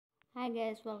Hi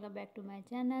guys, welcome back to my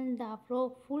channel. The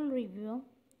Frog full review.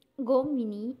 Go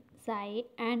Mini, Sai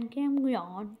and Kim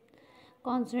Gyeon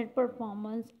concert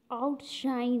performance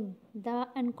outshine the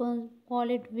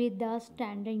unqualified with the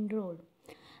standing role.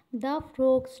 The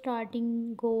Frog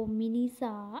starting Go Mini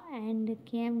Sa and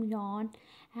Kim Gyeon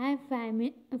have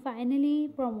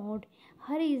finally promoted.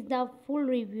 Here is the full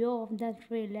review of the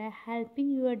trailer,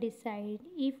 helping you decide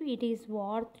if it is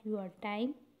worth your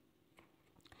time.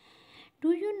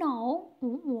 Do you know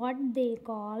what they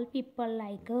call people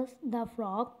like us? The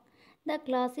frog. The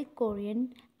classic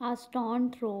Korean, a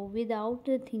stone throw without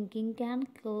thinking can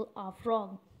kill a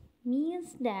frog,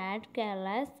 means that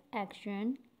careless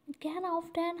action can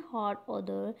often hurt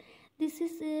others. This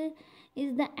is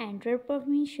the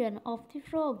interpretation of the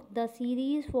frog. The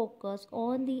series focuses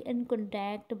on the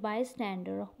uncontact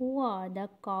bystander who are the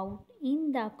caught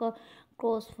in the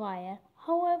crossfire.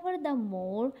 However, the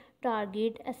more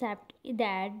target accept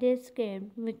that they scammed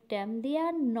victim, they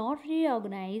are not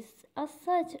recognized as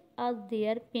such as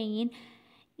their pain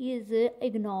is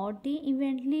ignored. They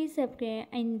eventually separate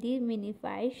and they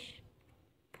minimize.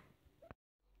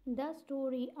 The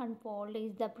story unfolds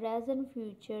is the present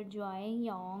future Joy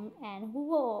Young and who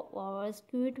was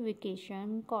cute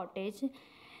vacation cottage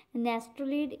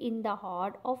nestled in the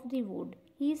heart of the wood.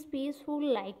 His peaceful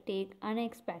life takes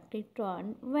unexpected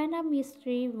turn when a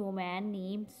mystery woman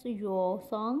named Yo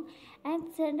Sung and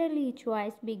suddenly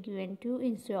choice begin to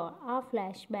ensure. A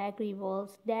flashback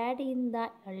reveals that in the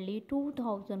early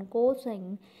 2000s, Ko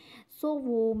Sung so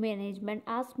Woo management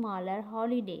a smaller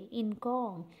holiday in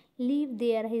Kong. Live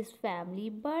there his family,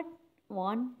 but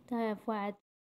one